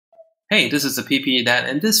Hey, this is the PP that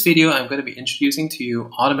in this video I'm going to be introducing to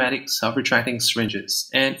you automatic self-retracting syringes.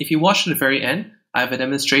 And if you watch to the very end, I have a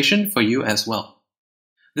demonstration for you as well.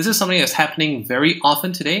 This is something that's happening very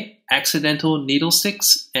often today, accidental needle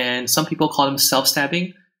sticks, and some people call them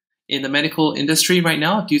self-stabbing. In the medical industry right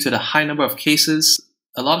now, due to the high number of cases,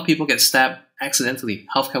 a lot of people get stabbed accidentally,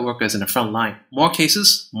 healthcare workers in the front line. More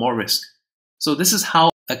cases, more risk. So this is how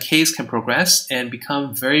a case can progress and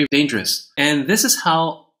become very dangerous. And this is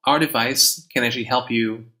how our device can actually help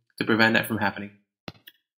you to prevent that from happening.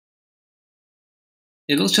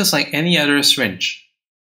 It looks just like any other syringe.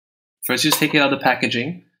 First, you just take it out of the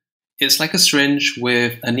packaging. It's like a syringe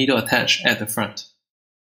with a needle attached at the front.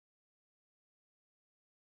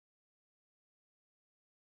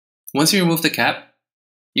 Once you remove the cap,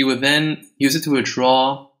 you would then use it to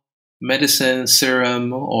withdraw medicine,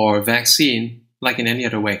 serum, or vaccine like in any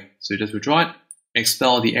other way. So you just withdraw it,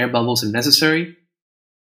 expel the air bubbles if necessary.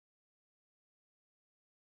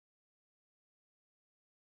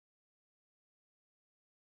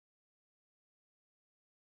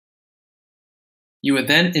 You would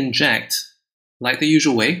then inject like the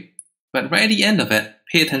usual way, but right at the end of it,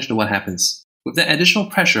 pay attention to what happens. With that additional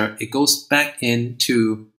pressure, it goes back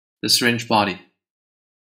into the syringe body.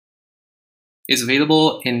 It's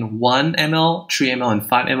available in 1 ml, 3 ml, and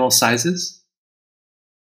 5 ml sizes.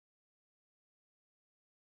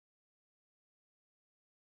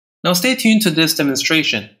 Now stay tuned to this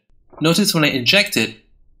demonstration. Notice when I inject it,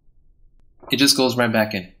 it just goes right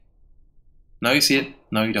back in. Now you see it,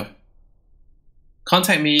 now you don't.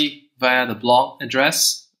 Contact me via the blog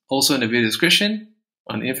address, also in the video description,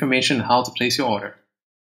 on information on how to place your order.